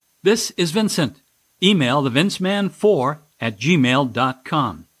This is Vincent. Email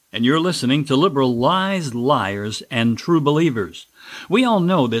thevinceman4@gmail.com. And you're listening to Liberal Lies, Liars, and True Believers. We all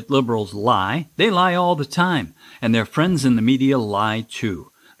know that liberals lie. They lie all the time. And their friends in the media lie too.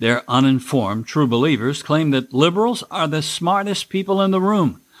 Their uninformed true believers claim that liberals are the smartest people in the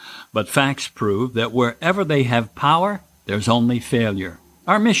room. But facts prove that wherever they have power, there's only failure.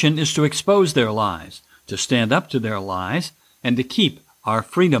 Our mission is to expose their lies, to stand up to their lies, and to keep our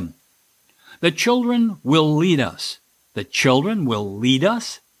freedom. The children will lead us. The children will lead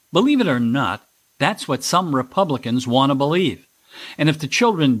us? Believe it or not, that's what some Republicans want to believe. And if the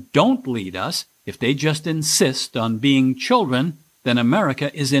children don't lead us, if they just insist on being children, then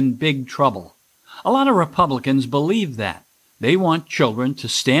America is in big trouble. A lot of Republicans believe that. They want children to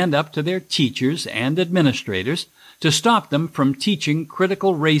stand up to their teachers and administrators to stop them from teaching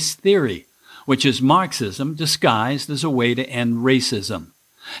critical race theory, which is Marxism disguised as a way to end racism.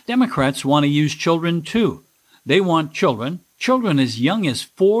 Democrats want to use children too. They want children as young as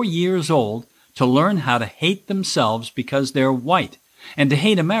 4 years old, to learn how to hate themselves because they're white, and to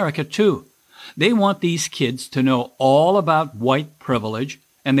hate America too. They want these kids to know all about white privilege,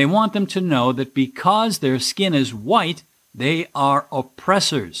 and they want them to know that because their skin is white, they are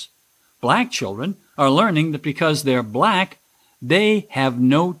oppressors. Black children are learning that because they're black, they have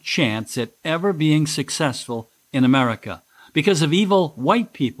no chance at ever being successful in America because of evil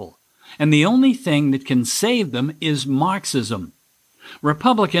white people. And the only thing that can save them is Marxism.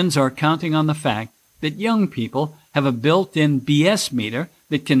 Republicans are counting on the fact that young people have a built-in BS meter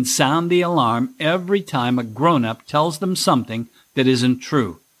that can sound the alarm every time a grown-up tells them something that isn't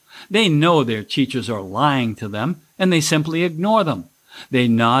true. They know their teachers are lying to them, and they simply ignore them. They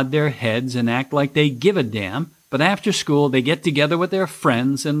nod their heads and act like they give a damn, but after school they get together with their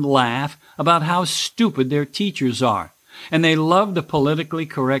friends and laugh about how stupid their teachers are. And they love the politically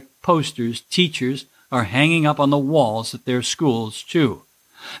correct posters teachers are hanging up on the walls at their schools, too.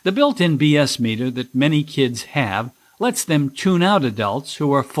 The built-in BS meter that many kids have lets them tune out adults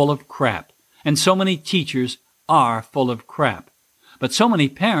who are full of crap. And so many teachers are full of crap. But so many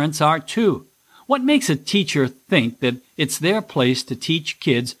parents are, too. What makes a teacher think that it's their place to teach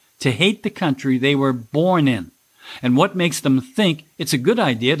kids to hate the country they were born in? And what makes them think it's a good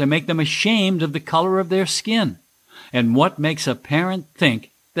idea to make them ashamed of the color of their skin? And what makes a parent think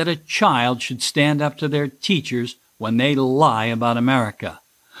that a child should stand up to their teachers when they lie about America?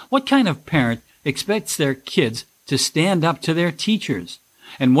 What kind of parent expects their kids to stand up to their teachers?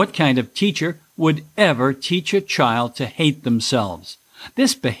 And what kind of teacher would ever teach a child to hate themselves?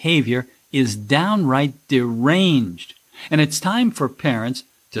 This behavior is downright deranged. And it's time for parents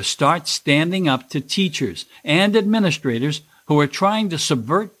to start standing up to teachers and administrators who are trying to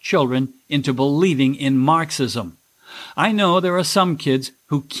subvert children into believing in Marxism. I know there are some kids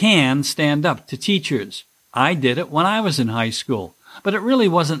who can stand up to teachers. I did it when I was in high school, but it really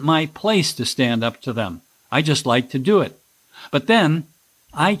wasn't my place to stand up to them. I just liked to do it. But then,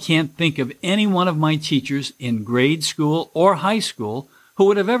 I can't think of any one of my teachers in grade school or high school who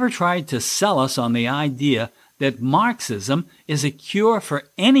would have ever tried to sell us on the idea that Marxism is a cure for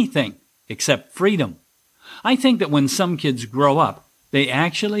anything except freedom. I think that when some kids grow up, they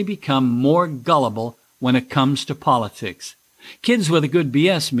actually become more gullible when it comes to politics. Kids with a good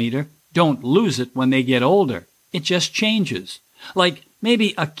BS meter don't lose it when they get older. It just changes. Like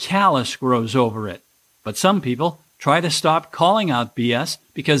maybe a callus grows over it. But some people try to stop calling out BS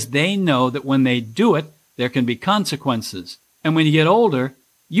because they know that when they do it, there can be consequences. And when you get older,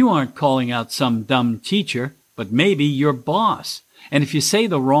 you aren't calling out some dumb teacher, but maybe your boss. And if you say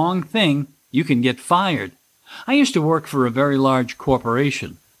the wrong thing, you can get fired. I used to work for a very large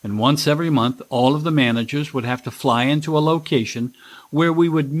corporation. And once every month, all of the managers would have to fly into a location where we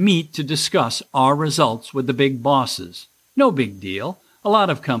would meet to discuss our results with the big bosses. No big deal. A lot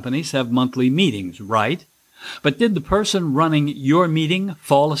of companies have monthly meetings, right? But did the person running your meeting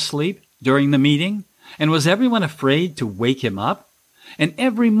fall asleep during the meeting? And was everyone afraid to wake him up? And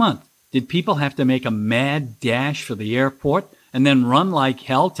every month, did people have to make a mad dash for the airport and then run like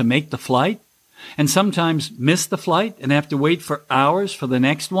hell to make the flight? And sometimes miss the flight and have to wait for hours for the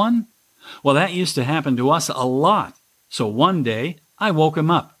next one? Well, that used to happen to us a lot. So one day, I woke him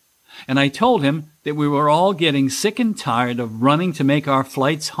up, and I told him that we were all getting sick and tired of running to make our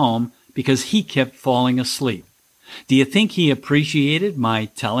flights home because he kept falling asleep. Do you think he appreciated my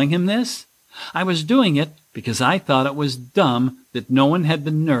telling him this? I was doing it because I thought it was dumb that no one had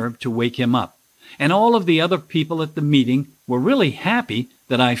the nerve to wake him up. And all of the other people at the meeting were really happy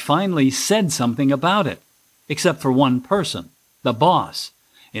that I finally said something about it, except for one person, the boss.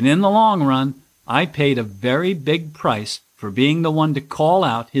 And in the long run, I paid a very big price for being the one to call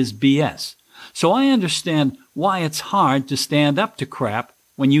out his BS. So I understand why it's hard to stand up to crap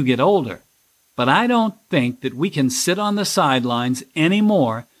when you get older. But I don't think that we can sit on the sidelines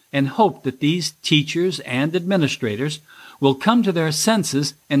anymore and hope that these teachers and administrators will come to their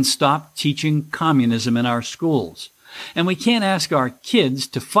senses and stop teaching communism in our schools. And we can't ask our kids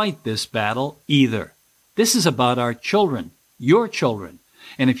to fight this battle either. This is about our children, your children.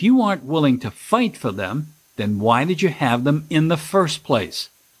 And if you aren't willing to fight for them, then why did you have them in the first place?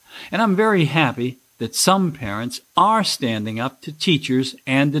 And I'm very happy that some parents are standing up to teachers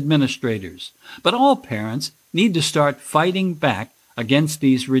and administrators. But all parents need to start fighting back against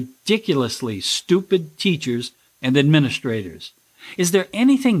these ridiculously stupid teachers and administrators. Is there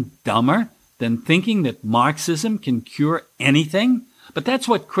anything dumber than thinking that Marxism can cure anything? But that's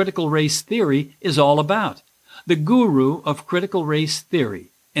what critical race theory is all about. The guru of critical race theory,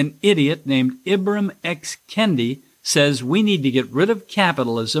 an idiot named Ibram X. Kendi, says we need to get rid of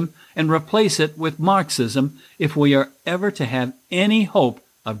capitalism and replace it with Marxism if we are ever to have any hope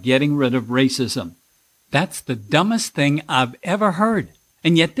of getting rid of racism. That's the dumbest thing I've ever heard.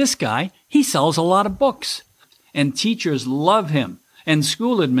 And yet this guy, he sells a lot of books. And teachers love him, and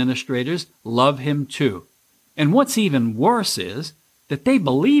school administrators love him too. And what's even worse is that they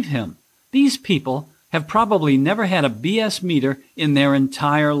believe him. These people have probably never had a BS meter in their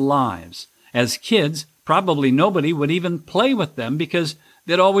entire lives. As kids, probably nobody would even play with them because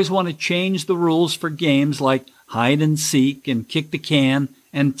they'd always want to change the rules for games like hide and seek and kick the can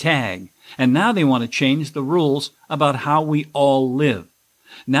and tag. And now they want to change the rules about how we all live.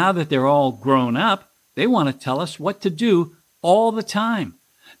 Now that they're all grown up, they want to tell us what to do all the time.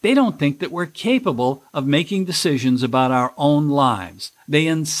 They don't think that we're capable of making decisions about our own lives. They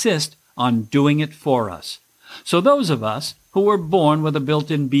insist on doing it for us. So those of us who were born with a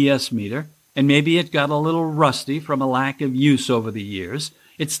built-in BS meter, and maybe it got a little rusty from a lack of use over the years,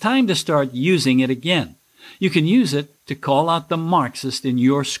 it's time to start using it again. You can use it to call out the Marxist in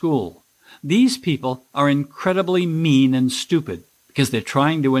your school. These people are incredibly mean and stupid because they're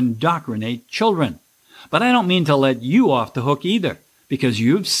trying to indoctrinate children. But I don't mean to let you off the hook either, because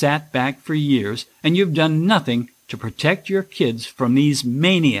you've sat back for years and you've done nothing to protect your kids from these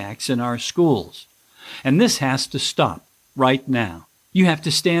maniacs in our schools. And this has to stop right now. You have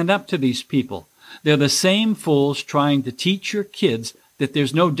to stand up to these people. They're the same fools trying to teach your kids that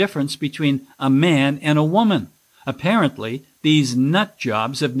there's no difference between a man and a woman. Apparently, these nut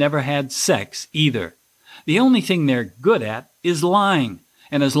jobs have never had sex either. The only thing they're good at is lying.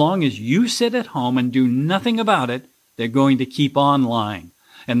 And as long as you sit at home and do nothing about it, they're going to keep on lying.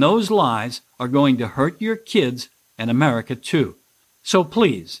 And those lies are going to hurt your kids and America too. So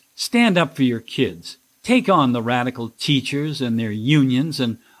please, stand up for your kids. Take on the radical teachers and their unions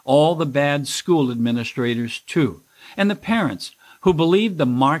and all the bad school administrators too. And the parents who believe the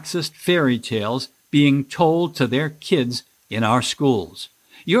Marxist fairy tales being told to their kids in our schools.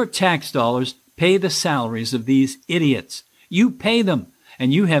 Your tax dollars pay the salaries of these idiots. You pay them.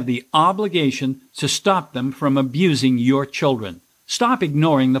 And you have the obligation to stop them from abusing your children. Stop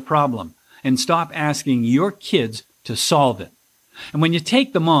ignoring the problem, and stop asking your kids to solve it. And when you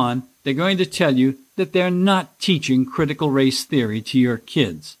take them on, they're going to tell you that they're not teaching critical race theory to your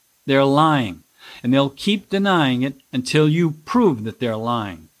kids. They're lying, and they'll keep denying it until you prove that they're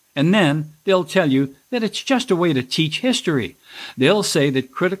lying. And then they'll tell you that it's just a way to teach history. They'll say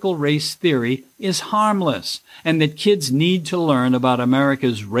that critical race theory is harmless and that kids need to learn about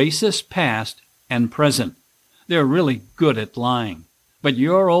America's racist past and present. They're really good at lying. But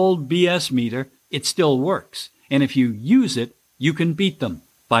your old BS meter, it still works. And if you use it, you can beat them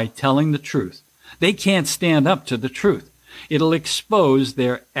by telling the truth. They can't stand up to the truth. It'll expose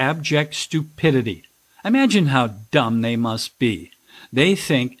their abject stupidity. Imagine how dumb they must be. They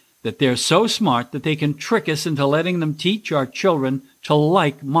think that they're so smart that they can trick us into letting them teach our children to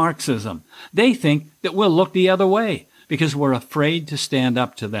like Marxism. They think that we'll look the other way because we're afraid to stand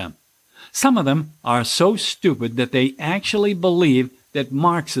up to them. Some of them are so stupid that they actually believe that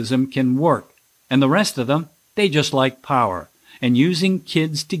Marxism can work, and the rest of them, they just like power, and using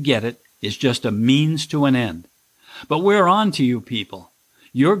kids to get it is just a means to an end. But we're on to you people.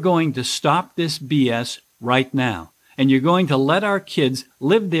 You're going to stop this BS right now. And you're going to let our kids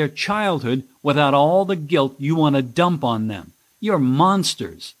live their childhood without all the guilt you want to dump on them. You're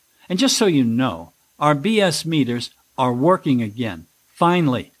monsters. And just so you know, our BS meters are working again,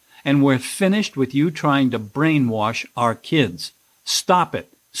 finally, and we're finished with you trying to brainwash our kids. Stop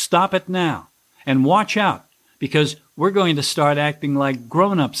it. Stop it now. And watch out, because we're going to start acting like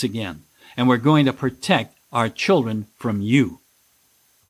grown-ups again, and we're going to protect our children from you.